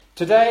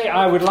Today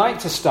I would like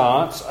to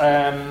start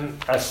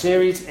a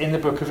series in the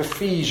book of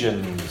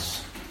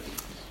Ephesians.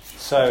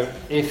 So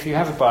if you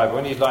have a Bible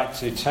and you'd like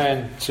to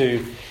turn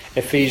to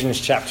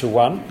Ephesians chapter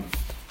 1.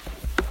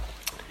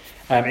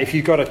 If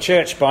you've got a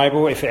church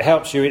Bible, if it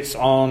helps you, it's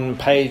on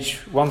page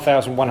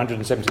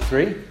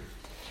 1173.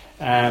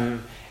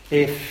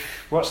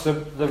 What's the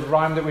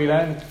rhyme that we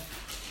learned?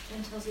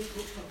 Gentiles eat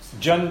pork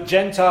chops.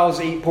 Gentiles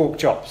eat pork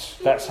chops.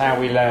 That's how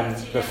we learned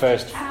the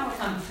first. Power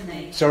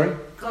Company. Sorry?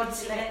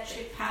 God's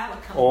Electric Power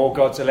Company. Or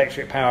God's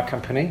Electric Power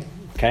Company.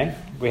 Okay.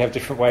 We have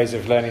different ways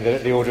of learning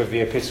the order of the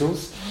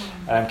epistles.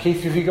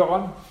 Keith, have you got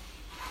one?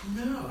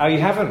 No. Oh, you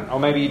haven't? Or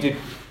maybe you did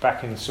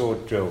back in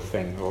sword drill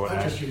thing. Or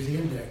I just use the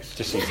index.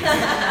 Just use the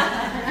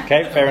index.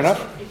 Okay, fair enough.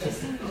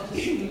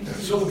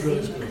 Sword drill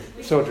is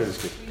good. Sword drill is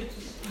good.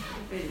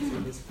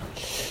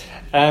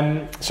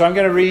 So I'm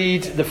going to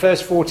read the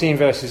first 14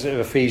 verses of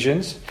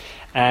Ephesians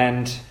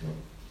and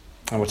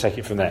we'll take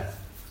it from there.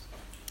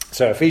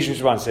 So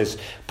Ephesians 1 says,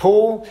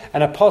 Paul,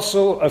 an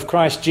apostle of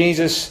Christ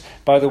Jesus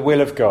by the will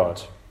of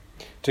God,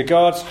 to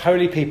God's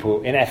holy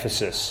people in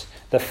Ephesus,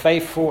 the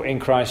faithful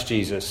in Christ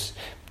Jesus,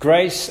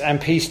 grace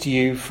and peace to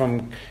you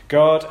from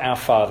God our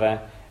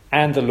Father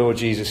and the Lord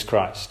Jesus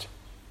Christ.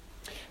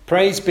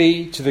 Praise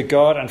be to the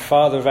God and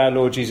Father of our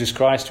Lord Jesus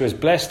Christ, who has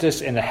blessed us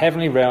in the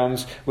heavenly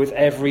realms with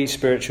every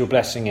spiritual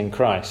blessing in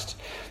Christ.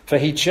 For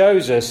he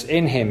chose us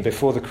in him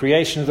before the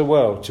creation of the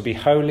world to be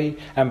holy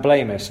and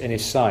blameless in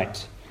his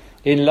sight.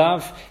 In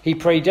love, he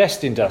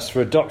predestined us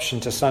for adoption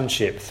to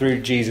sonship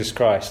through Jesus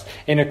Christ,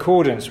 in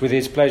accordance with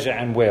his pleasure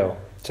and will,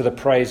 to the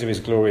praise of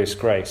his glorious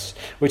grace,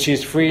 which he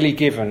has freely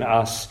given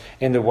us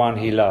in the one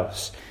he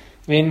loves.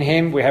 In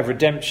him we have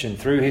redemption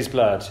through his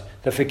blood,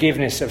 the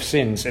forgiveness of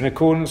sins, in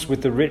accordance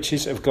with the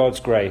riches of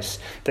God's grace,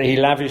 that he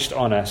lavished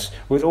on us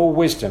with all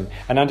wisdom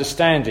and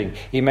understanding.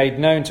 He made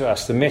known to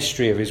us the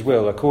mystery of his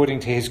will, according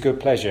to his good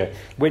pleasure,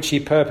 which he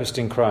purposed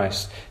in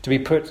Christ, to be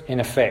put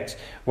in effect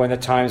when the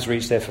times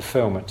reach their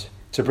fulfillment,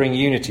 to bring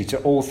unity to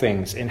all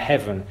things in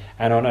heaven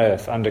and on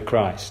earth under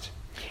Christ.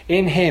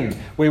 In him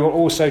we were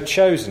also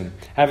chosen,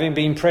 having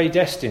been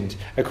predestined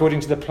according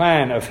to the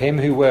plan of him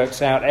who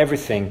works out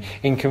everything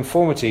in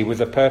conformity with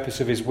the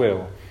purpose of his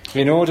will,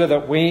 in order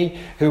that we,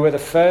 who were the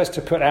first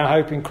to put our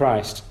hope in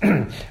Christ,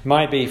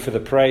 might be for the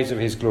praise of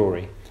his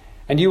glory.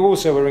 And you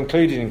also were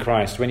included in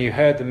Christ when you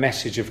heard the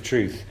message of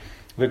truth,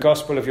 the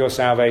gospel of your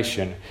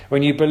salvation.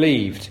 When you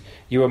believed,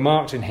 you were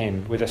marked in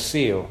him with a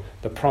seal,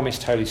 the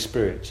promised Holy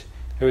Spirit,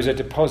 who is a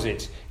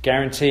deposit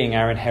guaranteeing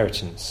our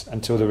inheritance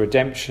until the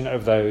redemption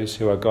of those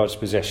who are God's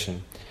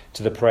possession,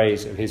 to the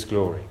praise of his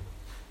glory.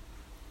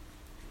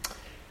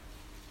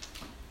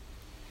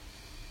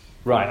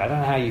 Right, I don't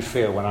know how you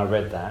feel when I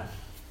read that.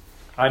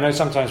 I know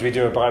sometimes we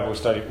do a Bible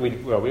study,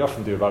 we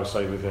often do a Bible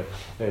study with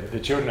the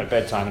children at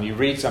bedtime, and you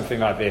read something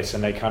like this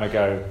and they kind of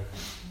go,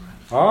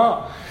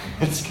 oh,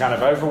 it's kind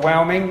of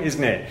overwhelming,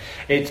 isn't it?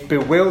 It's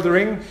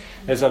bewildering.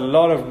 There's a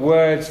lot of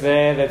words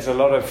there, there's a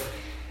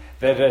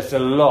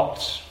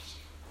lot.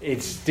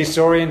 It's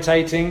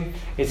disorientating,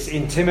 it's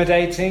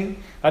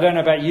intimidating. I don't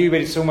know about you,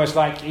 but it's almost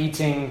like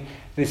eating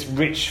this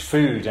rich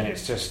food and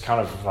it's just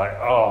kind of like,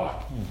 oh,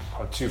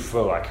 I'm too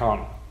full, I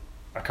can't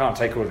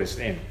take all this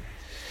in.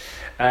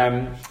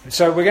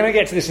 So we're going to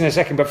get to this in a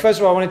second, but first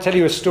of all I want to tell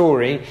you a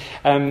story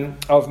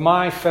of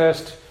my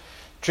first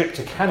trip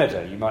to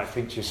Canada. You might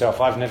think to yourself,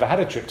 I've never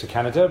had a trip to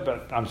Canada,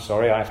 but I'm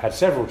sorry, I've had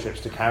several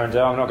trips to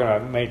Canada. I'm not going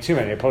to make too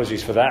many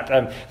apologies for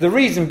that. The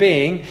reason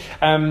being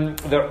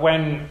that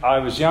when I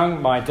was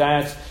young, my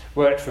dad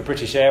worked for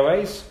British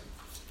Airways.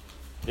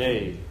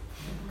 Yay.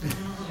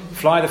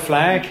 Fly the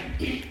flag,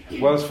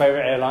 world's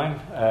favourite airline.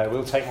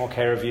 We'll take more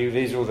care of you.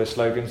 These are all the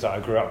slogans that I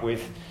grew up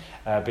with.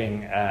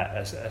 Being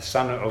a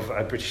son of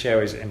a British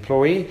Airways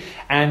employee.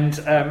 And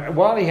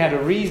while he had a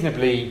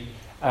reasonably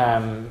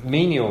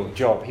menial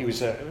job, he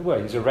was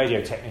a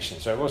radio technician,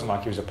 so it wasn't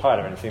like he was a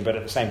pilot or anything, but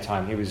at the same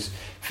time he was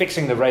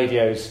fixing the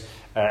radios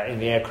in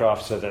the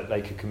aircraft so that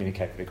they could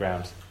communicate with the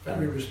ground.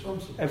 Very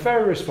responsible. A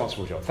very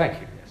responsible job, thank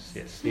you.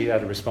 Yes, he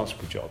had a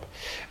responsible job,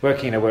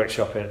 working in a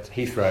workshop at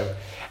Heathrow.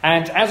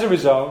 And as a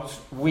result,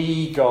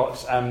 we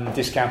got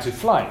discounted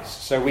flights,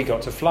 so we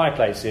got to fly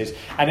places.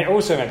 And it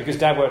also meant, because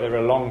Dad worked there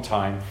a long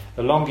time,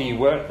 the longer you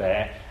worked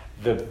there,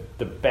 the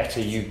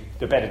better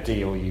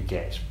deal you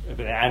get.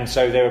 And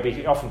so there would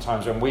be often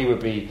times when we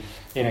would be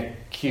in a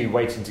queue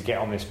waiting to get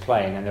on this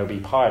plane, and there would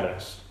be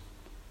pilots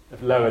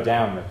lower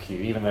down the queue,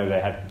 even though they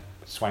had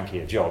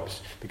swankier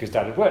jobs, because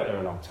Dad had worked there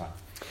a long time.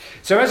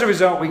 So as a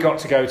result,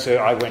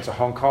 I went to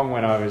Hong Kong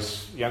when I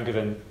was younger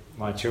than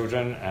my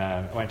children.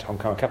 I went to Hong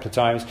Kong a couple of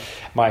times.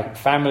 My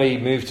family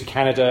moved to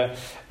Canada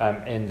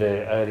in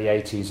the early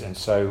 80s, and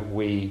so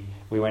we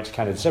went to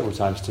Canada several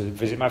times to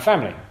visit my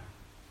family.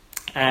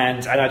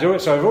 And I'd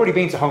already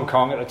been to Hong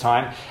Kong at the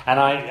time, and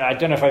I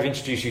don't know if I've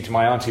introduced you to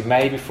my Auntie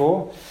May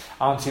before.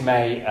 Auntie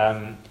May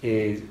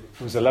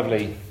was a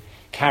lovely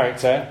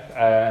character.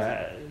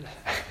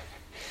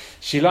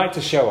 She liked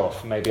to show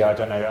off, maybe, I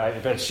don't know.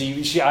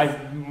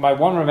 My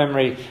one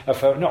memory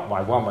of her, not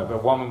my one,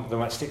 but one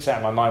that sticks out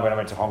in my mind when I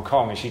went to Hong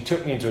Kong, and she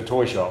took me into a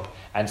toy shop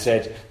and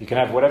said, "You can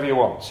have whatever you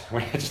want."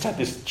 We just had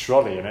this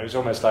trolley, and it was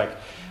almost like,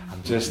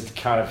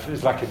 it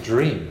was like a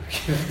dream.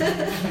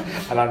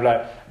 And I'm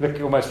like,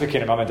 almost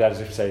looking at Mum and Dad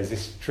as if to say, "Is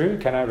this true?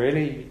 Can I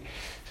really?"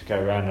 To go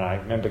around, and I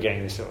remember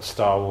getting this little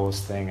Star Wars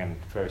thing and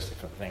various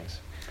different things.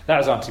 That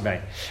was Auntie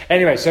May.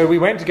 Anyway, so we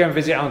went to go and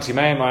visit Auntie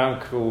May and my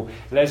uncle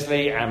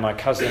Leslie and my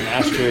cousin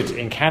Astrid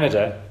in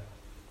Canada.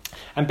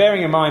 And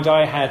bearing in mind,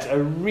 I had a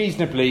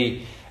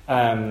reasonably,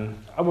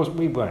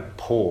 we weren't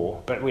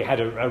poor, but we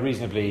had a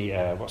reasonably,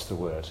 what's the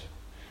word?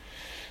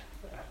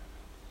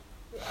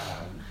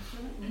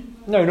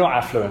 No, not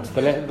affluent.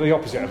 The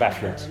opposite of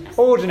affluent.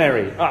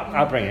 Ordinary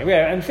upbringing.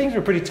 Yeah, and things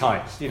were pretty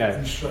tight, you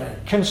know.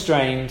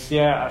 Constrained.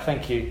 Yeah,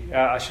 thank you.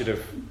 I should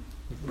have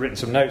written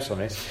some notes on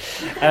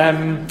this.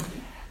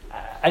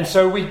 And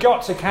so we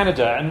got to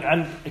Canada,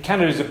 and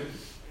Canada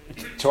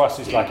to us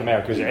it's like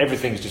America, because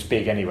everything's just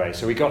big anyway.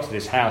 So we got to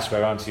this house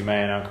where Auntie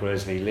May and Uncle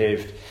Leslie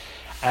lived,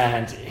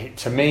 and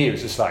to me it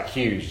was just like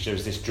huge. There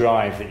was this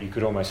drive that you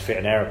could almost fit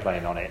an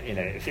aeroplane on it. You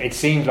know, it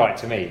seemed like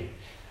to me.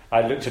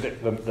 I looked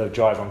at the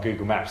drive on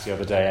Google Maps the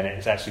other day, and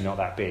it's actually not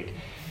that big.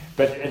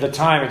 But at the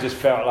time, it just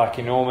felt like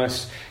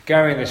enormous.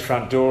 Going in this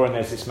front door, and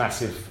there's this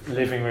massive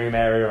living room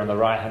area on the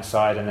right-hand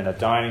side, and then a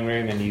dining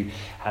room, and you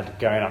had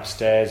going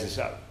upstairs, there's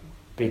a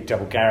big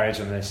double garage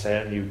on this,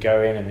 and you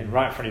go in, and then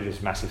right in front of you,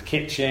 this massive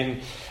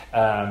kitchen.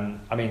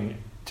 I mean,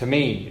 to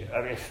me,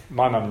 if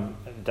my mum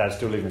and dad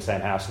still live in the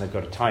same house, and they've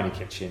got a tiny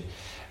kitchen,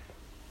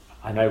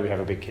 I know we have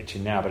a big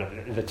kitchen now, but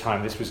at the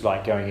time, this was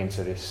like going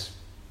into this,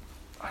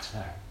 I don't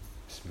know,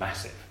 it's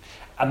massive.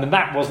 And then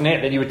that wasn't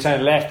it. Then you would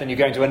turn left and you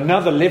go into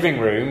another living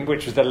room,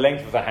 which was the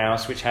length of the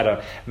house, which had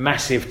a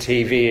massive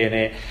TV in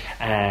it.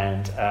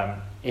 And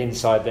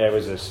inside there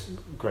was a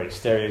great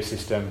stereo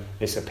system.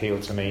 This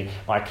appealed to me.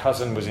 My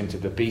cousin was into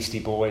the Beastie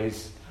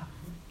Boys.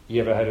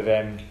 You ever heard of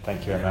them?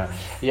 Thank you, Emma.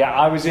 Yeah,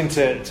 I was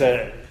into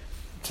them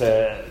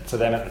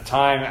at the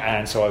time,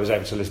 and so I was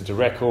able to listen to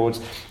records.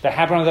 They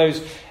had one of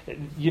those,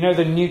 you know,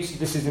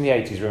 this is in the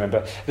 80s,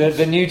 remember?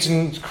 The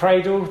Newton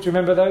Cradle, do you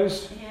remember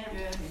those?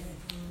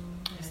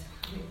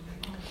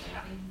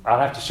 I'll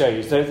have to show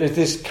you. So there's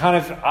this kind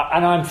of,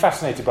 and I'm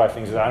fascinated by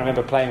things like that. I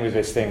remember playing with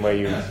this thing where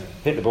you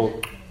hit the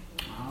ball.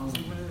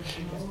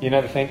 You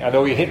know the thing?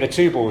 Or you hit the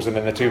two balls and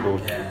then the two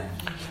balls.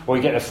 Or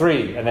you get a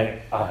three and then,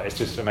 it's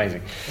just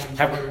amazing.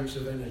 Transference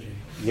of energy.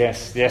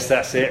 Yes,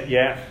 that's it.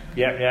 Yeah.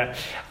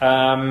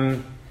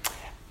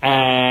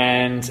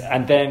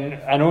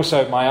 And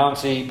also my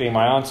auntie, being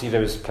my auntie,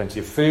 there was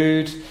plenty of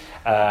food.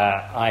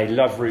 I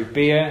love root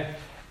beer.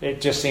 It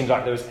just seemed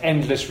like there was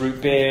endless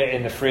root beer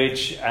in the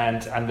fridge,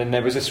 and then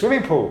there was a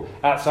swimming pool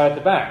outside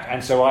the back.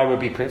 And so I would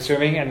be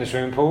swimming in the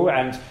swimming pool,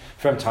 and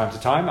from time to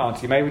time,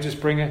 Auntie May would just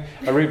bring a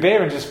root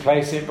beer and just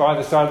place it by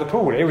the side of the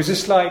pool. It was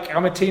just like,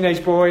 I'm a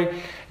teenage boy,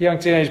 young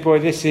teenage boy,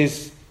 this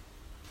is...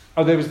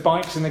 Oh, there was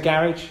bikes in the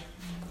garage?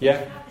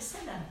 Yeah.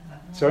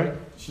 Sorry?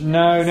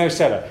 No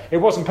cellar. It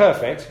wasn't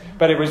perfect,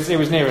 but it was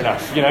near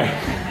enough, you know.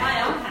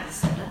 My aunt had a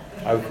cellar.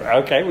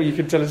 Okay, well, you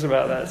can tell us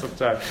about that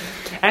sometime.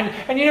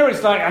 And you know what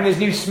it's like, and there's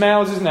new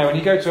smells, isn't there? When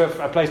you go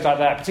to a place like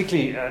that,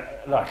 particularly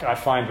like I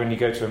find when you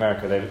go to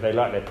America, they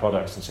like their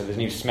products, and so there's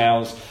new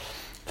smells,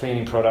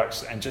 cleaning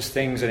products, and just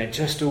things, and it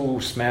just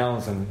all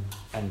smells and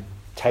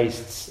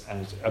tastes,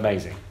 and it's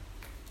amazing.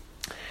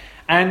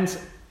 And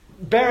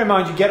bear in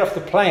mind, you get off the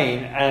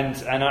plane,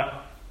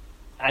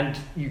 and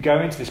you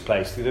go into this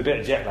place with a bit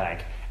of jet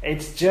lag.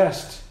 It's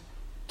just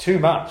too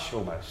much,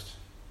 almost.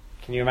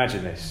 Can you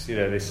imagine this? You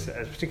know, this,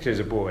 particularly as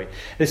a boy.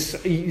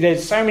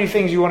 There's so many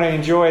things you want to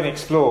enjoy and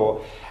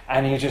explore,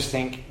 and you just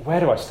think, where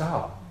do I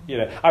start? You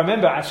know, I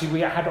remember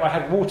actually I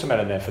had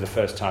watermelon there for the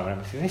first time, and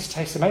I'm thinking, this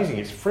tastes amazing.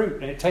 It's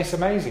fruit, and it tastes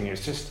amazing.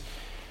 It's just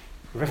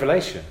a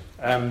revelation.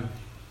 And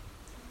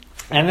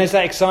there's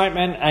that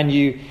excitement, and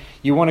you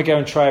want to go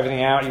and try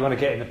everything out. You want to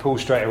get in the pool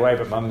straight away,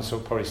 but Mum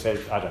sort of probably said,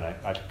 I don't know,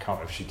 I can't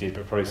remember if she did,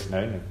 but probably said,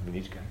 no, we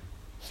need to go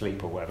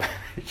sleep or whatever.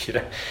 You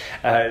know,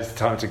 it's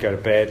time to go to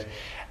bed.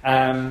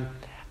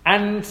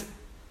 And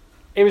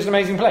it was an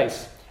amazing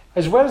place.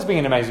 As well as being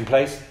an amazing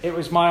place, it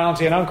was my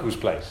auntie and uncle's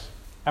place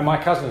and my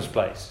cousin's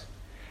place.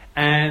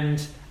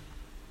 And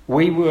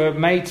we were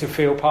made to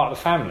feel part of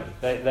the family.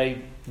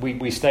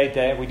 We stayed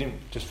there. We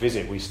didn't just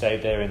visit. We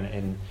stayed there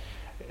in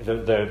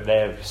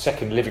their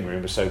second living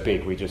room was so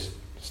big. We just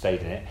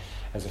stayed in it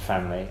as a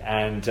family,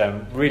 and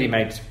really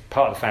made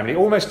part of the family.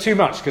 Almost too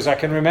much, because I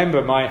can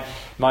remember my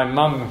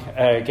mum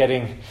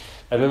getting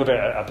a little bit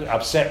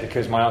upset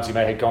because my Auntie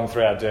May had gone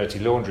through our dirty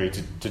laundry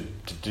to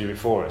do it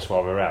for us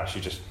while we were out. She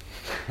just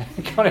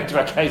got into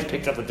our case,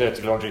 picked up the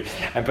dirty laundry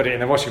and put it in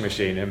the washing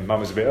machine, and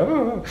Mum was a bit,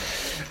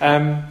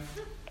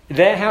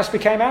 Their house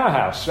became our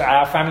house.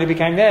 Our family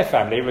became their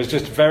family. It was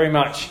just very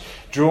much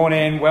drawn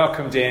in,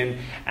 welcomed in,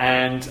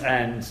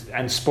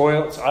 and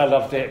spoilt. I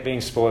loved it,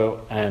 being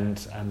spoilt, and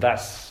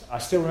that's... I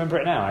still remember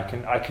it now.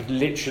 I could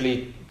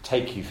literally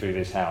take you through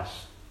this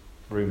house,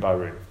 room by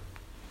room,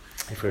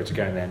 if we were to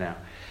go in there now.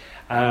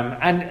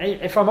 And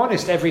if I'm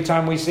honest, every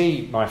time we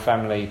see my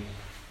family,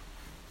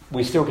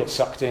 we still get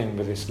sucked in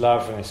with this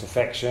love and this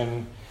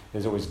affection.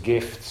 There's always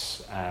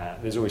gifts,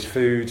 there's always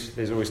food,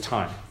 there's always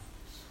time.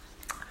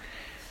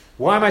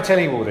 Why am I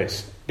telling you all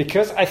this?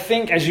 Because I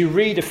think as you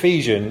read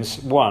Ephesians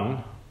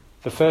 1,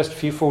 the first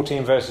few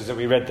 14 verses that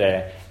we read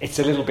there, it's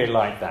a little bit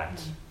like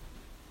that.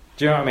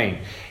 Do you know what I mean?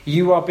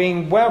 You are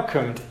being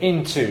welcomed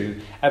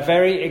into a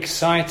very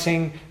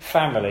exciting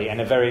family and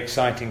a very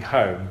exciting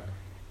home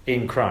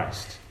in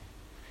Christ.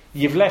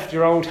 You've left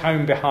your old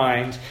home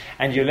behind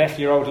and you left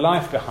your old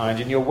life behind,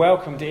 and you're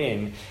welcomed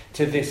in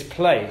to this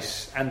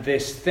place and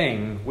this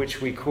thing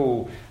which we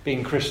call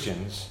being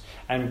Christians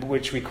and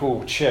which we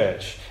call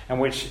church,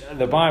 and which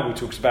the Bible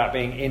talks about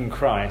being in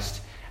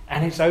Christ,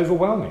 and it's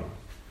overwhelming.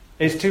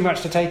 It's too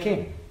much to take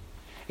in.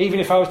 Even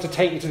if I was to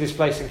take you to this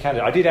place in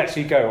Canada, I did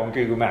actually go on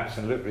Google Maps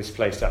and look this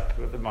place up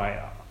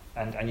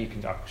and you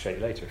can, I'll show you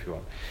later if you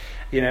want.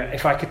 You know,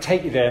 if I could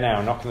take you there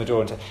now, knock on the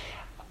door and say,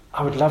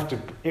 I would love to.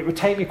 It would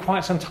take me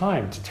quite some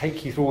time to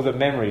take you through all the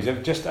memories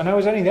of just. And I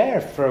was only there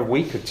for a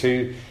week or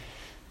two,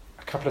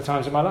 a couple of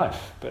times in my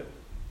life.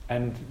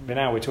 And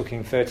now we're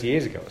talking 30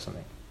 years ago or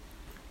something.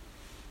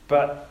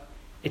 But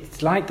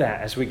it's like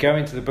that as we go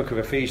into the book of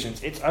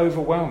Ephesians. It's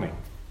overwhelming.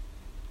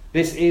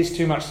 This is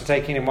too much to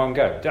take in one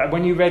go.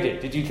 When you read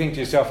it, did you think to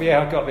yourself,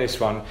 "Yeah, I've got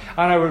this one.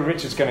 I know where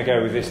Richard's going to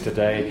go with this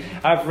today.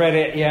 I've read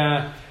it.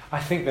 Yeah,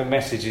 I think the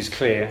message is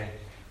clear."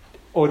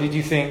 Or did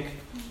you think,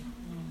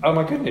 "Oh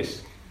my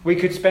goodness, we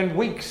could spend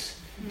weeks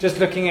just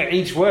looking at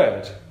each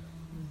word"?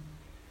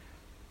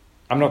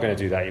 I'm not going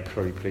to do that, you're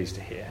probably pleased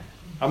to hear.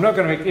 I'm not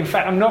going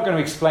to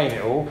explain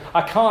it all.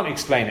 I can't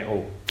explain it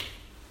all.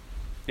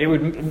 It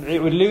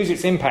would lose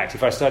its impact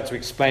if I started to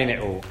explain it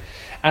all.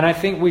 And I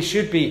think we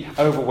should be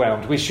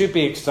overwhelmed. We should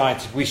be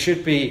excited. We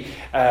should be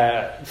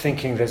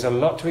thinking there's a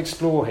lot to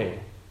explore here.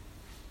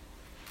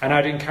 And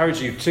I'd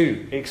encourage you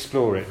to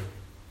explore it,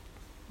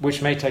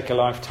 which may take a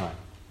lifetime,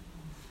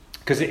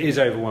 because it is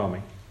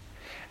overwhelming.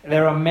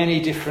 There are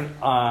many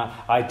different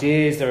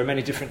ideas, there are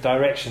many different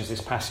directions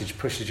this passage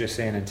pushes us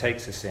in and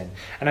takes us in.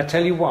 And I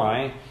tell you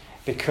why,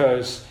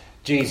 because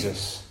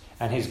Jesus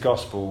and his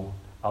gospel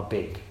are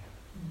big.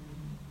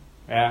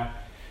 Yeah?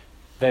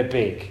 They're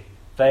big.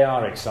 They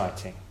are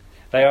exciting.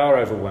 They are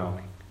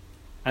overwhelming.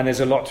 And there's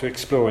a lot to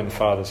explore in the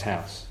Father's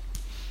house.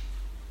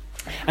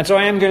 And so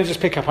I am going to just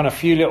pick up on a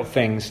few little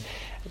things,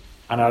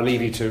 and I'll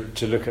leave you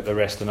to look at the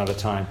rest another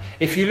time.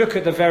 If you look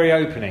at the very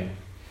opening,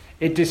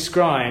 it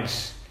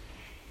describes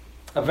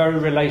a very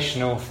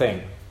relational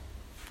thing.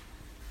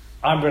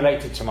 I'm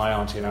related to my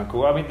auntie and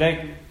uncle. I mean,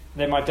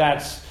 they're my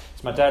dad's.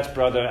 It's my dad's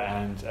brother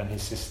and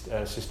his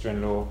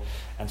sister-in-law,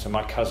 and so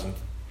my cousin.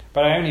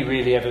 But I only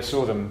really ever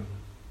saw them,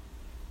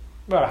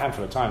 well, a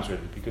handful of times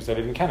really, because they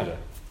live in Canada.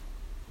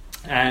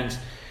 And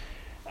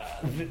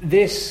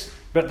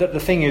but the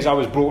thing is, I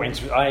was brought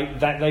into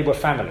that they were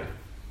family,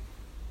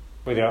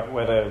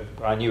 whether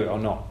I knew it or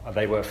not.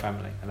 They were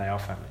family, and they are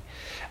family.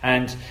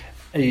 And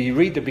you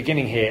read the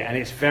beginning here, and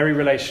it's very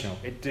relational.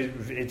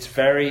 It's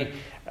very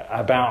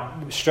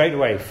about, straight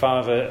away,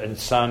 father and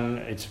son.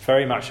 It's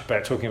very much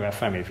about talking about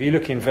family. If you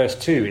look in verse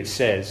 2,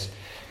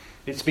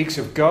 it speaks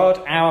of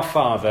God, our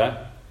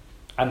Father,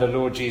 and the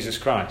Lord Jesus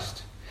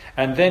Christ.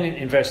 And then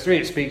in verse 3,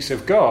 it speaks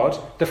of God,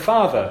 the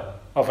Father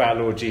of our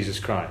Lord Jesus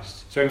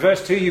Christ. So in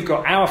verse 2, you've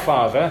got our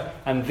Father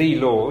and the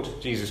Lord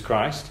Jesus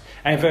Christ.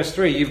 And in verse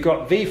 3, you've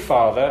got the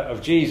Father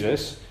of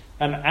Jesus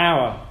and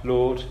our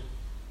Lord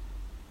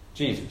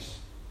Jesus.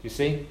 You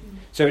see?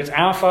 So it's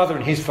our Father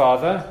and his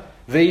Father,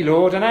 the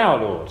Lord and our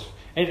Lord.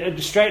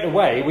 Straight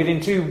away,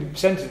 within two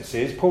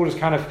sentences, Paul has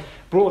kind of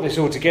brought this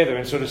all together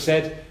and sort of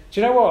said,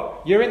 do you know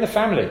what? You're in the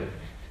family.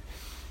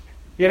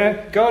 You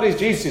know, God is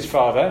Jesus'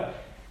 Father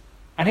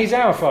and he's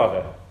our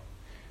Father.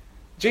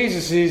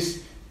 Jesus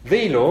is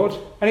the Lord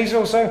and he's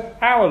also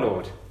our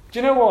Lord. Do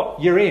you know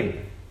what? You're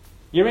in.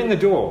 You're in the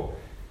door.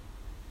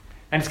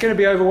 And it's going to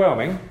be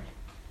overwhelming,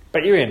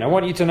 but you're in. I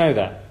want you to know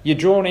that. You're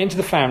drawn into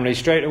the family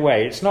straight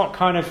away. It's not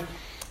kind of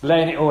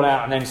laying it all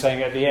out and then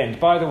saying at the end,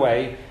 by the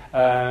way,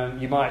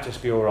 you might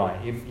just be all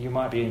right. You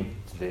might be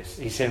into this.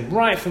 He's saying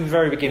right from the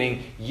very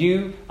beginning,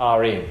 you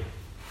are in.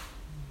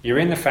 You're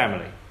in the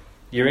family.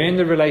 You're in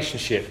the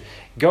relationship.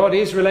 God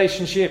is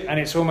relationship, and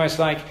it's almost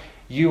like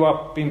you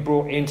are being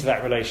brought into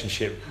that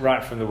relationship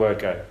right from the word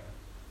go.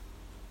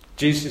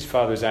 Jesus'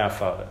 Father is our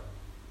Father.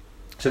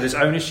 So there's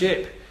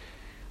ownership,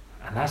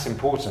 and that's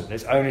important.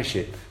 There's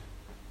ownership.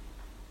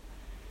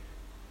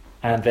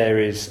 And there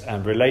is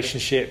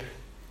relationship,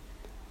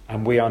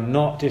 and we are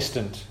not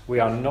distant. We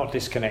are not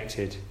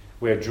disconnected.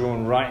 We are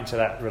drawn right into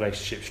that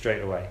relationship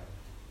straight away.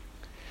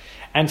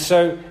 And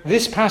so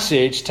this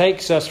passage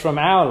takes us from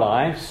our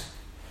lives,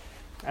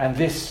 and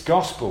this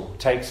gospel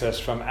takes us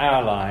from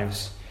our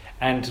lives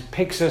and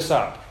picks us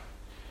up,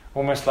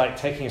 almost like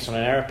taking us on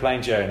an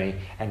aeroplane journey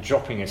and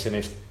dropping us in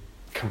this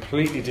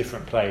completely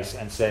different place,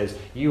 and says,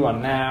 you are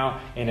now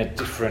in a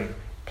different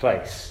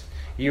place.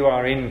 You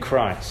are in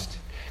Christ.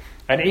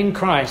 And in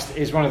Christ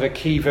is one of the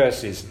key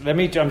verses.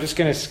 I'm just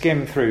going to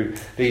skim through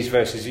these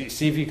verses.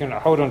 See if you can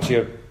hold on to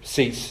your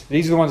seats.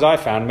 These are the ones I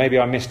found. Maybe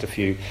I missed a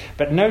few.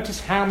 But notice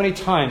how many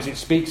times it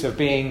speaks of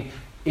being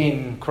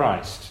in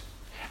Christ.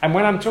 And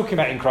when I'm talking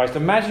about in Christ,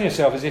 imagine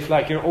yourself as if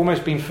like you're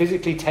almost being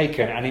physically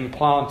taken and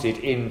implanted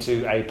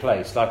into a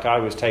place. Like I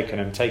was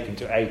taken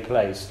to a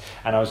place.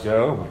 And I was going,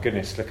 oh my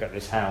goodness, look at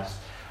this house.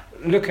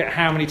 Look at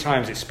how many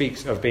times it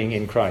speaks of being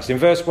in Christ. In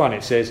verse 1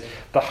 it says,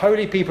 the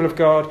holy people of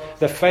God,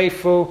 the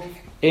faithful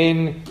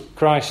in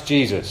Christ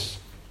Jesus.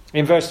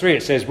 In verse 3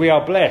 it says, we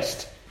are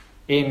blessed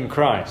in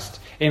Christ.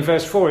 In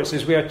verse 4 it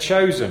says, we are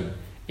chosen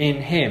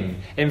in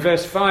him. In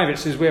verse 5 it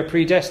says, we are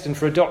predestined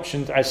for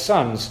adoption as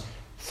sons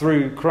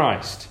through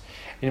Christ.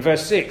 In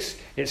verse 6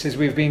 it says,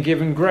 we've been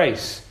given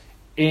grace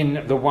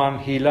in the one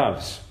he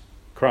loves,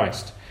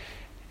 Christ.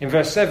 In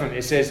verse 7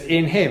 it says,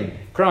 in him,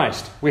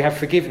 Christ, we have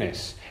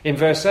forgiveness. In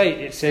verse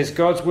 8 it says,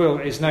 God's will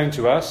is known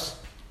to us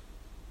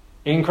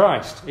in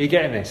Christ. Are you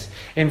getting this?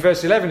 In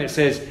verse 11 it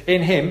says,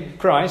 in him,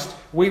 Christ,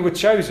 we were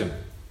chosen.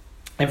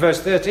 In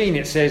verse 13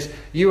 it says,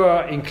 you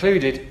are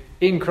included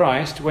in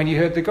Christ when you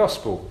heard the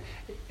gospel.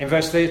 In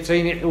verse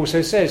 13 it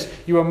also says,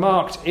 you are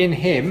marked in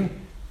him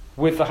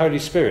with the Holy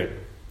Spirit.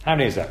 How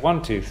many is that?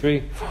 1, 2, 3,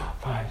 4,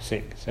 5,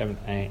 6, 7,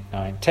 8,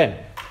 9, 10.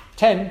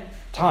 10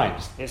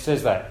 times it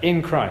says that,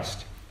 in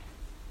Christ.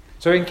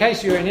 So in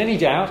case you're in any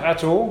doubt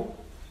at all,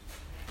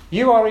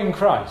 you are in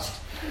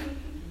Christ.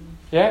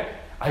 Yeah?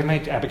 I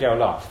made Abigail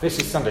laugh. This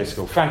is Sunday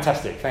school.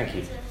 Fantastic. Thank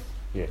you.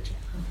 Yeah.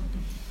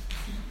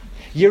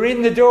 You're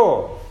in the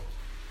door.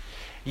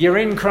 You're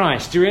in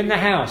Christ. You're in the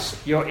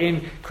house. You're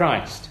in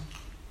Christ.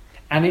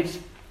 And it's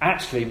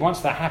actually, once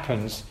that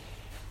happens,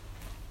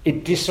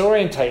 it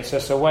disorientates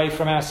us away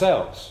from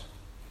ourselves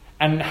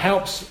and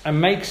helps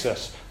and makes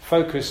us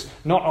focus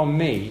not on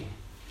me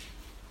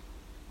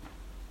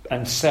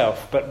and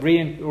self, but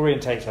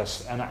reorientates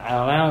us and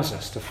allows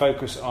us to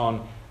focus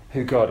on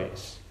who God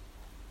is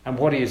and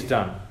what he has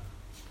done.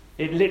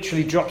 It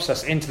literally drops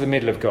us into the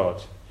middle of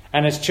God.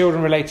 And as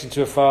children relating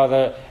to a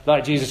father,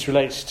 like Jesus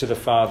relates to the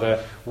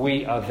Father,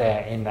 we are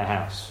there in the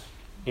house,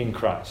 in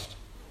Christ.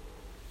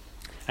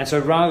 And so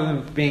rather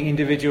than being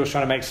individuals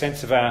trying to make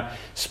sense of our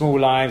small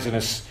lives in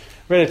a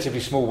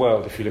relatively small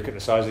world, if you look at the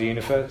size of the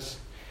universe,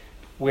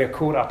 we're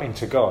caught up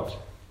into God,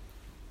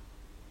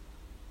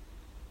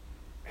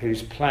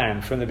 whose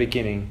plan from the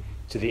beginning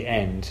to the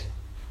end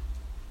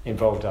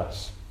involved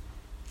us.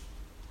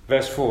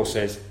 Verse 4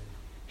 says,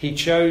 he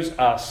chose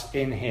us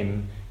in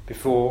him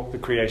before the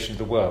creation of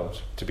the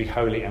world to be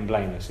holy and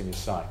blameless in his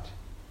sight.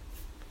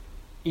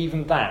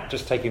 Even that,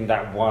 just taking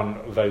that one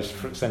of those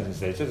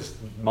sentences there, it's just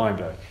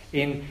mind-blowing.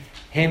 In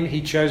him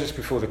he chose us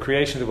before the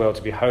creation of the world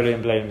to be holy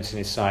and blameless in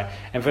his sight.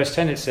 And verse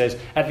 10 it says,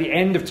 at the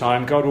end of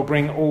time God will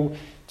bring all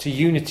to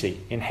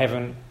unity in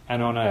heaven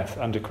and on earth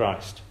under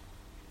Christ.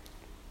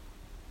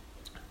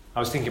 I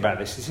was thinking about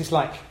this. This is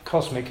like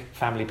cosmic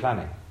family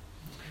planning.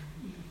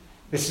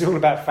 This is all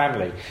about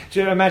family.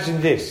 Do you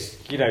imagine this?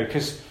 You know,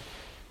 because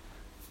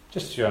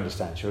just to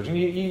understand children,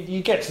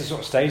 you get to the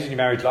sort of stage in your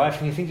married life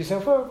and you think to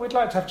yourself, well, we'd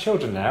like to have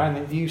children now, and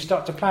then you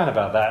start to plan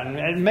about that.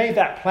 And maybe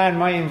that plan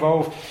may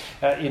involve,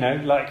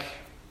 like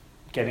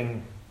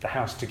getting the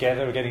house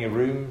together or getting a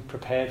room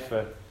prepared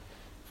for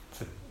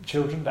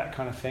children, that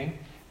kind of thing.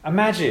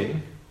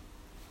 Imagine,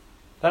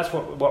 that's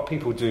what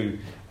people do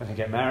when they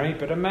get married,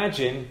 but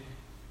imagine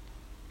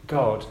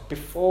God,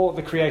 before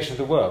the creation of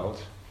the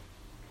world,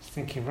 is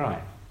thinking,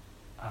 right,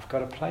 I've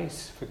got a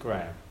place for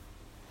Graham.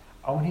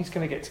 Oh, and he's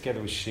going to get together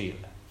with Sheila.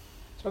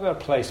 So I've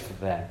got a place for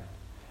them.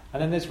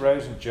 And then there's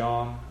Rose and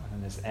John, and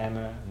then there's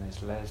Emma, and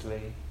there's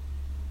Leslie,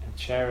 and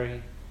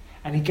Cherry.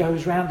 And he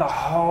goes round the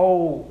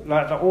whole,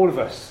 like all of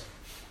us.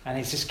 And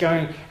he's just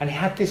going, and he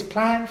had this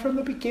plan from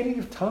the beginning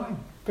of time,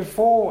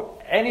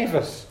 before any of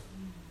us.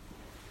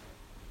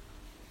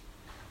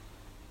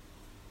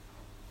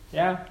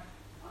 Yeah?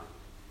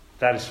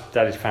 That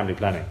is family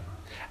planning.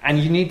 And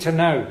you need to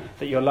know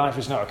that your life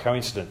is not a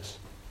coincidence.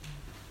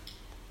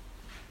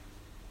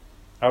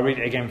 I'll read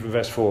it again from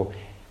verse 4.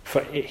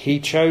 For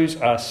he chose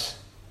us,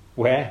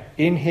 where?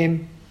 In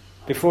him,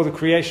 before the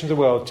creation of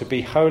the world, to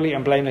be holy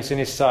and blameless in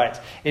his sight.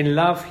 In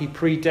love he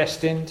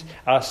predestined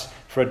us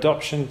for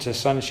adoption to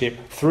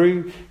sonship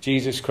through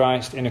Jesus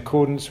Christ, in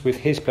accordance with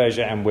his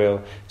pleasure and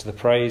will, to the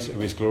praise of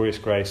his glorious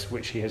grace,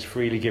 which he has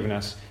freely given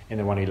us in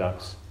the one he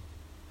loves.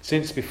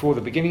 Since before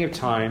the beginning of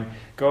time,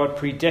 God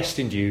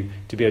predestined you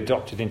to be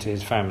adopted into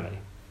his family,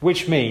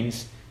 which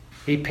means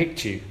he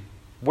picked you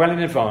well in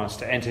advance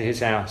to enter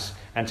his house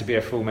and to be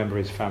a full member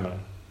of his family.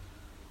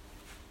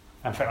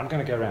 In fact, I'm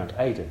going to go around.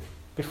 Aidan,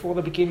 before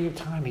the beginning of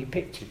time, he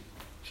picked you.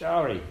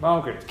 Shari,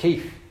 Margaret,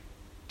 Keith,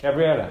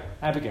 Gabriella,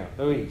 Abigail,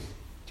 Louise,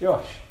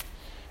 Josh,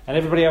 and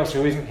everybody else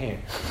who isn't here,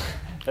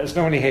 that's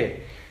normally here.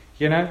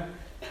 You know,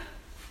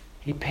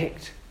 he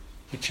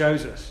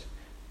chose us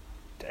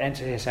to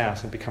enter his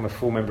house and become a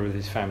full member of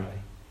his family.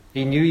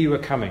 He knew you were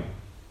coming.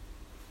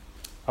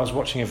 I was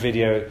watching a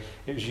video,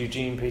 it was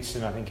Eugene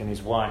Peterson, I think, and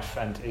his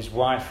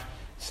wife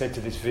said to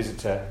this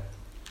visitor,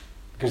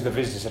 because the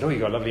visitor said, "Oh, you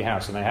got a lovely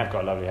house," and they have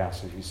got a lovely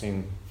house. If you've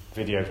seen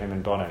video of him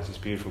and Bono, it's this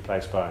beautiful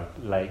place by a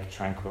lake,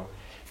 tranquil.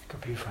 You've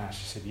got a beautiful house.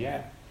 She said,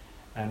 "Yeah."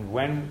 And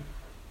when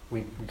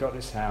we got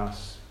this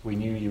house, we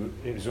knew you.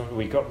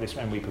 We got this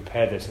and we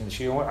prepared this. And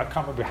she, I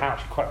can't remember how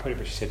she quite put it,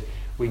 but she said,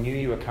 "We knew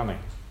you were coming.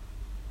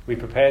 We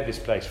prepared this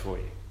place for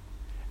you."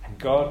 And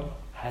God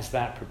has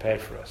that prepared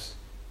for us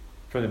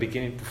from the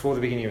beginning, before the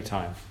beginning of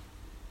time.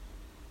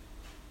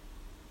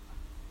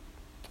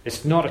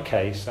 It's not a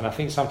case, and I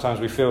think sometimes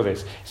we feel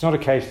this, it's not a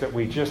case that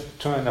we just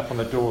turned up on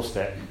the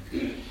doorstep,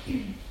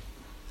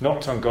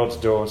 knocked on God's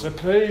door and said,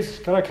 "Please,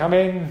 can I come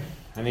in?"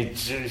 And he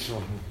just,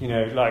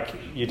 like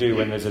you do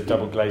when there's a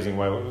double glazing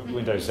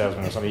window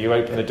salesman or something, you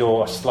open the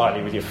door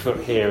slightly with your foot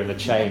here and the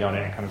chain on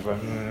it, kind of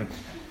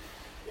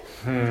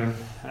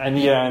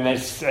and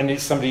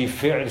it's somebody you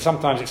feel.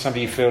 Sometimes it's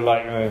somebody you feel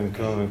like,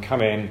 "Oh,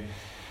 come in."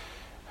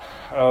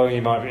 Oh,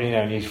 you might,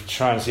 and you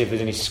try and see if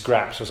there's any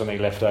scraps or something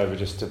left over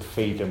just to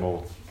feed them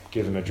or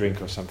give them a drink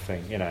or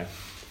something.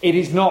 It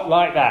is not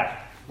like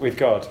that with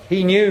God.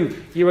 He knew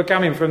you were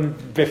coming from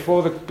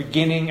before the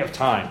beginning of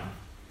time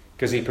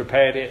because He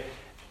prepared it.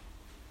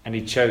 And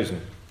He'd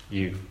chosen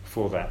you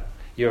for that.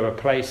 You have a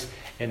place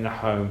in the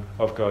home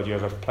of God. You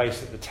have a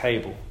place at the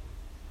table.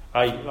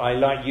 I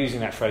like using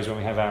that phrase when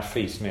we have our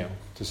feast meal,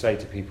 to say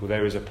to people,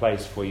 there is a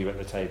place for you at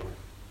the table,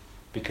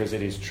 because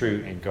it is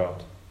true in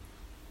God.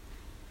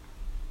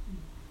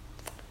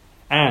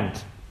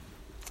 And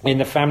in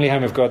the family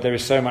home of God, there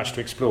is so much to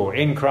explore.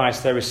 In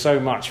Christ, there is so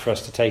much for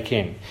us to take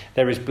in.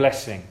 There is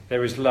blessing.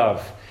 There is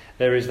love.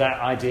 There is that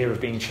idea of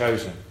being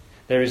chosen.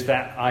 There is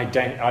that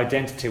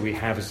identity we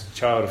have as a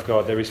child of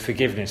God. There is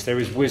forgiveness. There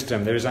is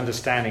wisdom. There is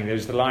understanding. There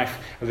is the life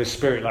of the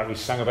Spirit like we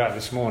sung about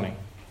this morning.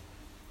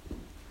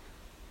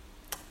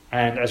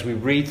 And as we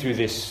read through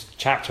this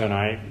chapter, and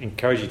I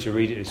encourage you to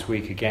read it this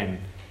week again,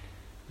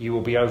 you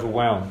will be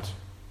overwhelmed,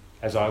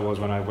 as I was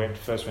when I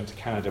first went to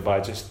Canada, by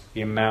just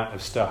the amount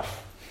of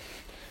stuff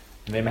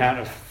and the amount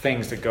of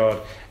things that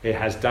God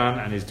has done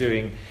and is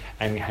doing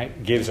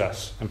and gives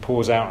us and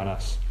pours out on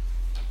us.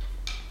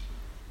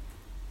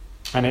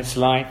 And it's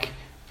like,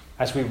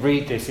 as we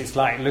read this, it's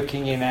like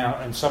looking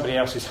in somebody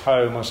else's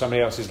home or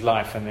somebody else's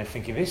life, and they're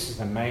thinking, "This is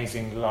an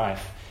amazing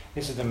life.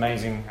 This is an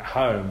amazing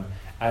home."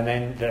 And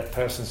then that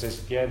person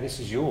says, "Yeah, this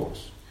is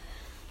yours."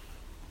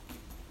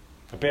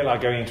 A bit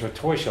like going into a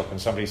toy shop and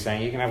somebody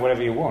saying, "You can have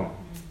whatever you want."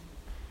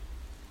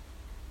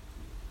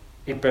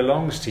 It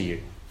belongs to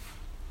you.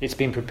 It's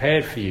been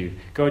prepared for you.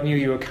 God knew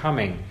you were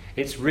coming.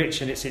 It's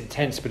rich and it's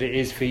intense, but it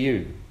is for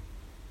you.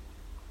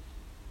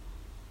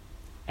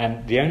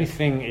 And the only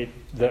thing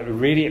that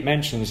really it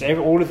mentions,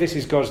 all of this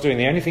is God's doing.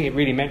 The only thing it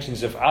really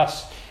mentions of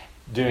us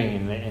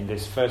doing in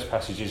this first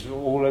passage is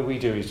all that we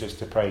do is just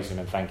to praise Him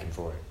and thank Him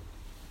for it.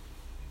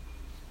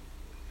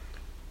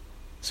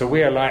 So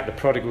we are like the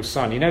prodigal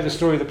son. You know the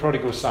story of the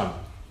prodigal son?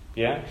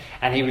 Yeah?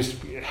 And he was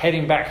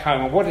heading back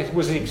home. And what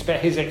was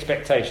his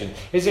expectation?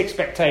 His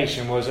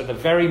expectation was, at the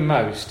very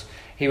most,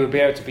 he would be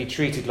able to be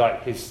treated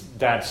like his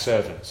dad's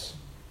servants.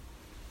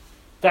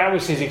 That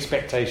was his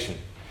expectation.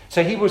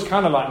 So he was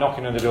kind of like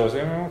knocking on the doors,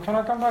 saying, "Can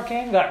I come back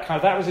in?"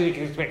 That was his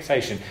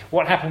expectation.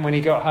 What happened when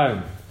he got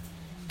home?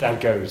 Dad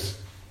goes,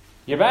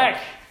 "You're back?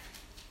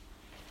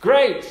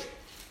 Great!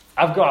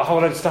 I've got a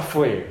whole load of stuff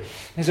for you.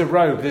 There's a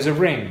robe, there's a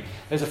ring,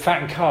 there's a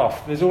fattened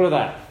calf, there's all of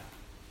that.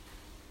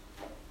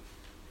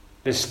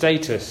 There's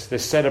status,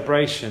 there's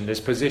celebration,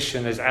 there's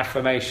position, there's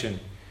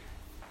affirmation."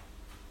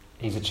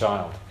 He's a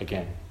child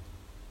again.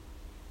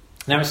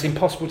 Now, it's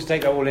impossible to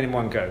take that all in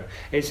one go.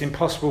 It's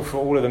impossible for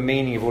all of the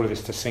meaning of all of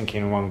this to sink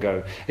in one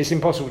go. It's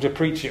impossible to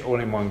preach it all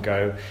in one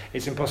go.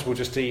 It's impossible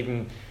just to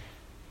even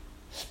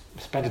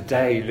spend a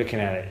day looking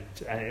at it.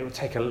 And it will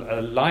take a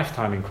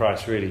lifetime in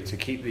Christ, really, to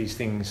keep these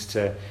things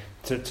to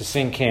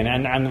sink in.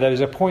 And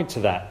there's a point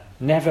to that.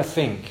 Never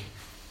think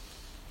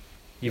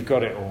you've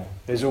got it all.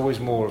 There's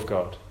always more of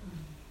God.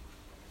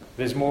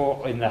 There's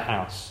more in the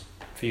house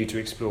for you to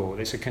explore.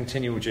 It's a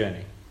continual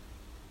journey.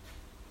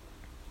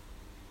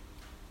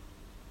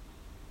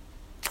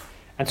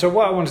 And so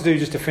what I want to do,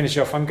 just to finish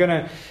off, I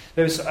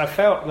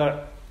felt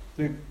that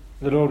the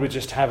Lord would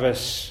just have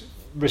us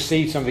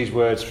receive some of these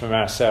words from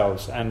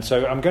ourselves. And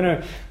so I'm going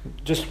to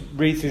just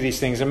read through these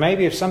things. And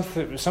maybe if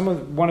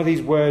one of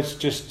these words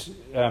just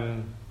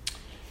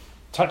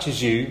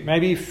touches you,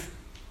 maybe if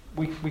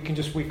we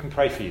can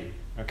pray for you.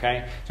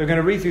 Okay? So we're going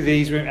to read through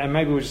these, and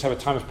maybe we'll just have a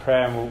time of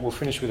prayer, and we'll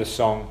finish with a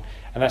song.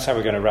 And that's how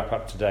we're going to wrap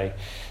up today.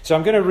 So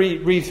I'm going to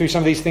read through some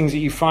of these things that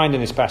you find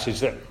in this passage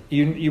that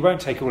you won't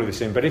take all of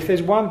this in. But if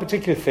there's one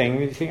particular thing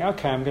that you think,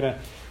 okay, I'm going to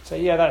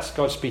say, yeah, that's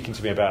God speaking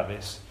to me about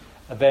this,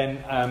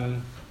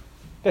 then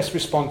let's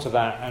respond to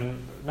that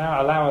and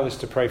now allow others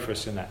to pray for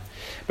us in that.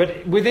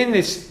 But within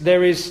this,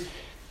 there is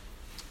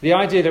the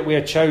idea that we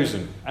are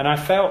chosen. And I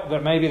felt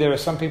that maybe there are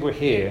some people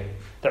here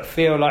that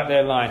feel like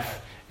their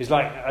life is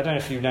like, I don't know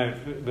if you know,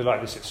 we're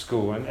like this at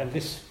school. And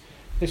this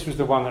was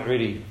the one that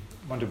really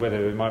wondered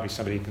whether there might be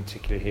somebody in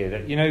particular here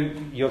that,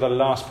 you're the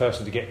last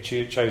person to get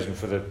chosen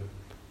for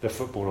the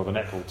football or the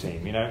netball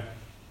team,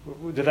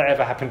 Did that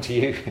ever happen to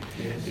you?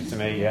 To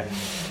me, yeah.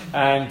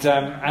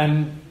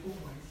 And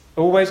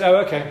always, oh,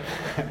 okay.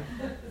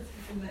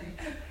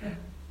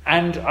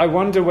 And I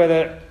wonder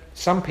whether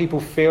some people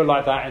feel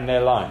like that in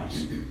their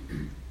lives.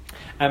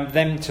 And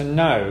them to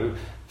know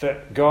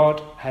that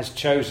God has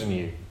chosen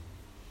you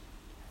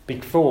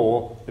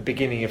before the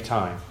beginning of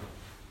time.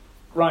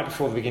 Right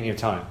before the beginning of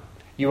time.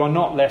 You are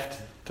not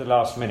left to the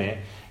last minute.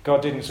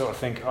 God didn't sort of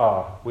think,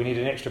 we need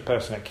an extra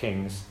person at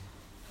King's.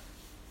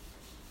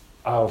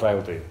 Oh,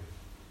 they'll do.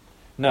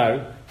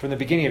 No, from the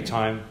beginning of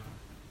time,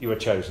 you were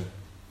chosen.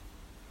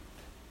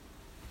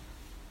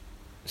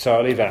 So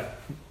I'll leave that.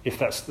 If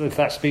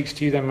that speaks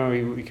to you, then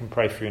we can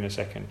pray for you in a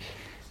second.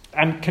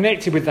 And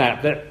connected with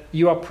that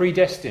you are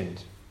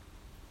predestined.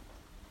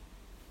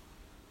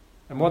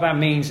 And what that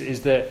means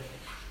is that,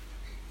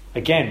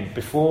 again,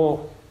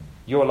 before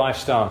your life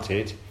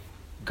started,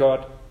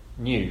 God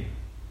knew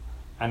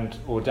and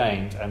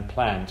ordained and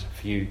planned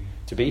for you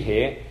to be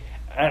here.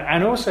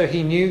 And also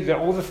he knew that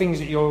all the things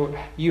that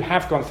you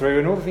have gone through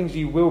and all the things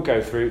you will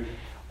go through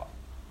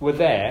were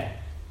there.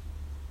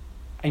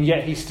 And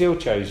yet he still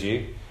chose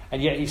you.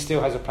 And yet he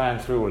still has a plan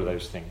through all of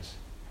those things.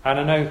 And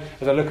I know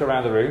as I look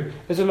around the room,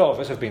 there's a lot of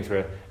us who have been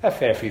through a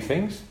fair few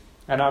things.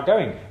 And are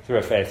going through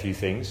a fair few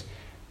things.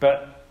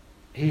 But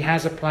he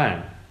has a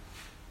plan.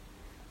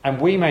 And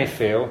we may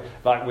feel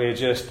like we're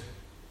just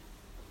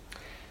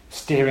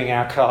steering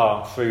our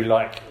car through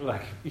like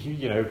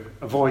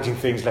avoiding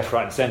things left,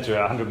 right and centre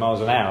at 100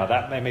 miles an hour.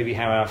 That may be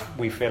how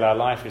we feel our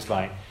life is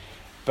like.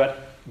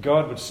 But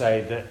God would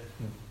say that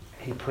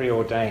he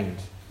preordained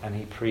and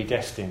he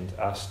predestined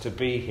us to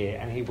be here,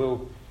 and he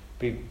will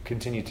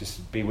continue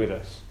to be with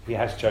us. He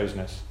has chosen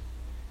us,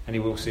 and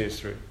he will see us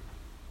through.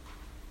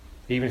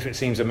 Even if it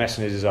seems a mess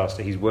and a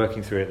disaster, he's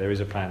working through it. There is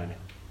a plan in it.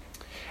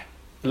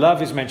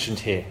 Love is mentioned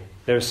here.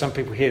 There are some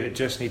people here that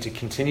just need to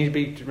continue to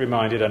be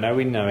reminded, I know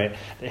we know it,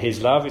 that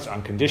his love is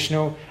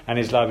unconditional and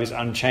his love is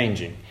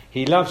unchanging.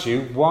 He loves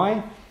you.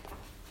 Why?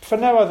 For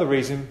no other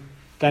reason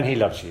than he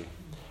loves you.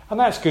 And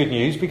that's good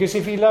news, because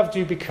if he loved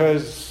you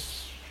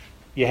because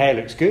your hair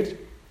looks good,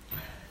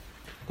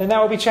 then that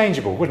would be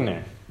changeable, wouldn't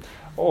it?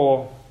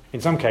 Or,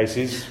 in some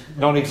cases,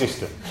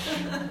 non-existent.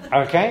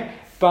 Okay?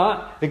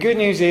 But the good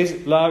news is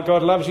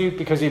God loves you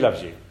because he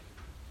loves you.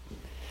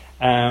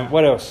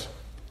 What else?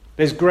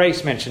 There's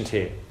grace mentioned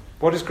here.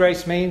 What does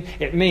grace mean?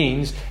 It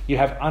means you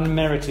have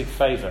unmerited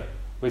favour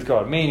with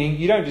God. Meaning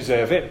you don't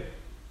deserve it.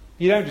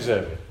 You don't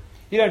deserve it.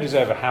 You don't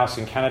deserve a house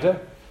in Canada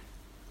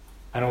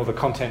and all the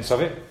contents of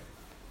it.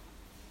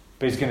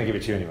 But he's going to give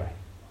it to you anyway.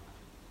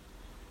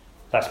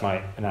 That's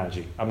my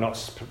analogy.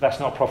 That's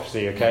not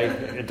prophecy,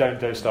 okay?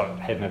 Don't start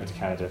heading over to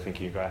Canada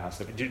thinking you've got a house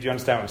there. Do you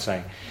understand what I'm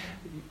saying?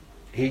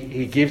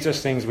 He gives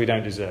us things we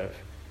don't deserve.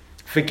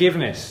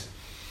 Forgiveness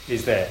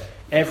is there.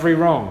 Every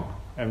wrong.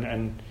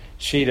 And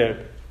Sheila,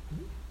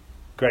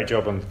 great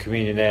job on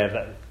communion there.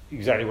 That's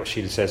exactly what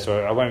Sheila says,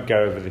 so I won't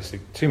go over this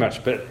too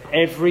much. But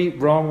every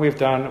wrong we've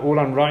done, all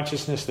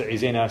unrighteousness that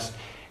is in us,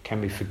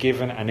 can be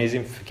forgiven and is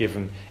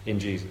forgiven in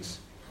Jesus.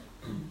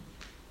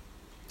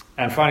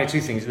 And finally, two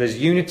things. There's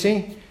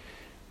unity.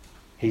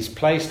 He's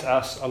placed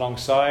us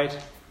alongside.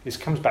 This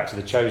comes back to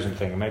the chosen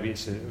thing. Maybe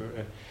it's,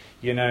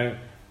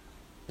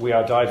 we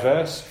are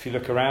diverse. If you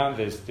look around,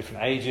 there's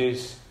different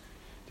ages,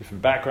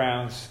 different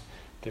backgrounds,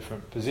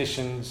 different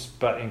positions.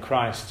 But in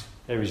Christ,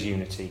 there is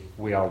unity.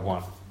 We are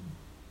one.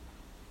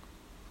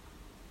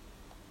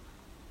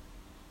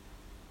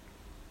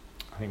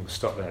 I think we'll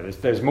stop there.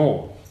 There's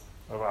more.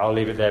 I'll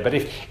leave it there. But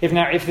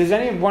if there's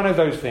any one of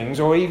those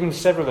things, or even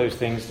several of those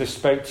things that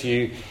spoke to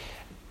you,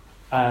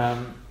 we're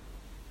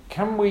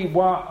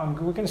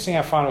going to sing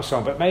our final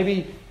song, but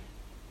maybe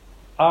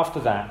after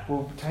that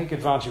we'll take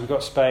advantage. We've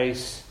got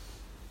space.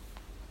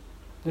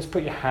 Just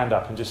put your hand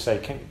up and just say,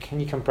 can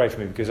you come pray for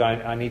me? Because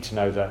I need to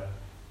know that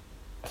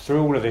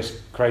through all of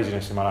this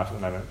craziness in my life at the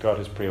moment, God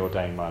has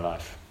preordained my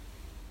life.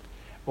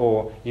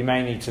 Or you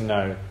may need to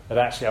know that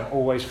actually I'm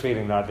always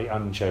feeling like the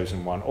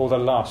unchosen one, or the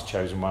last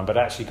chosen one, but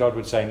actually God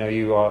would say, no,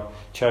 you are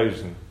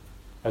chosen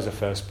as a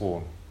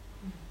firstborn,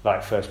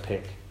 like first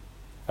pick.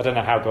 I don't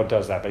know how God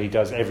does that, but he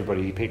does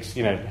everybody. He picks,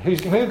 who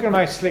can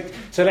I select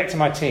in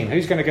my team?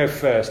 Who's going to go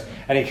first?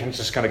 And he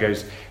just kind of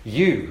goes,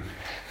 you.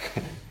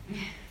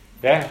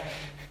 Yeah?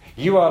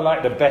 You are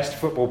like the best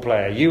football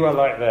player. You are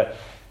like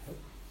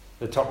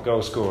the top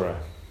goal scorer.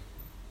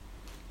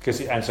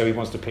 And so he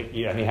wants to pick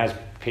you, and he has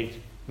picked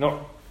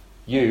not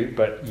you,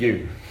 but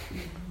you.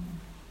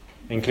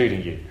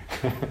 Including you.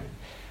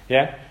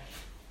 Yeah?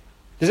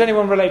 Does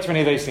anyone relate to any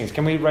of those things?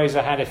 Can we raise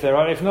a hand if there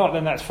are? If not,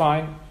 then that's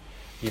fine.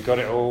 You've got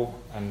it all.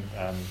 And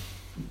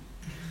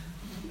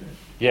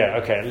yeah,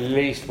 okay, at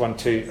least 1,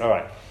 2. All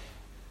right.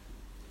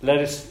 Let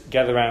us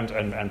gather around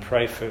and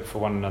pray for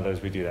one another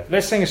as we do that.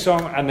 Let's sing a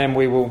song, and then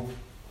we'll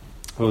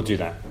do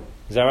that.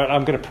 Is that right?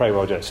 I'm going to pray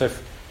while I do it. So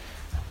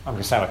I'm going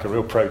to sound like a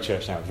real pro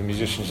church now. The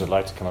musicians would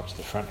like to come up to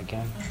the front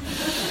again.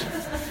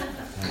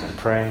 I'm going to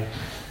pray.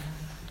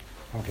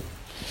 Okay.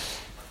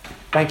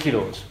 Thank you,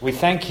 Lord. We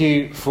thank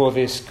you for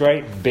this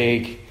great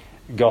big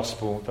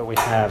gospel that we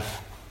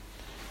have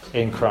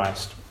in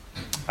Christ.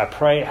 I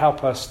pray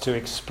help us to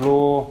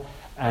explore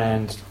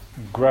and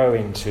grow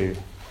into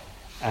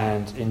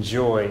and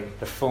enjoy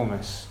the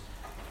fullness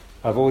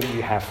of all that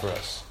you have for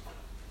us.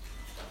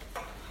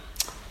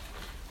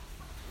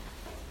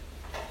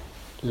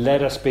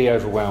 Let us be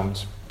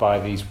overwhelmed by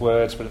these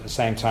words, but at the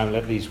same time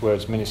let these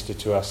words minister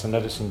to us and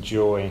let us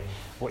enjoy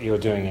what you're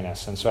doing in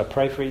us. And so I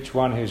pray for each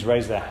one who's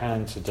raised their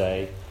hand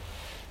today.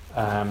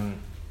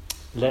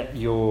 Let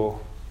your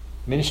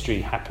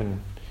ministry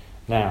happen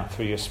now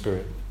through your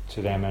Spirit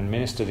to them and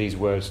minister these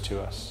words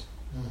to us.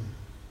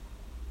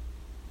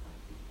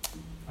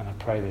 And I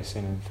pray this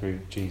in and through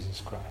Jesus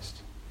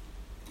Christ,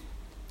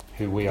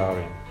 who we are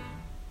in.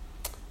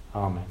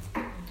 Amen.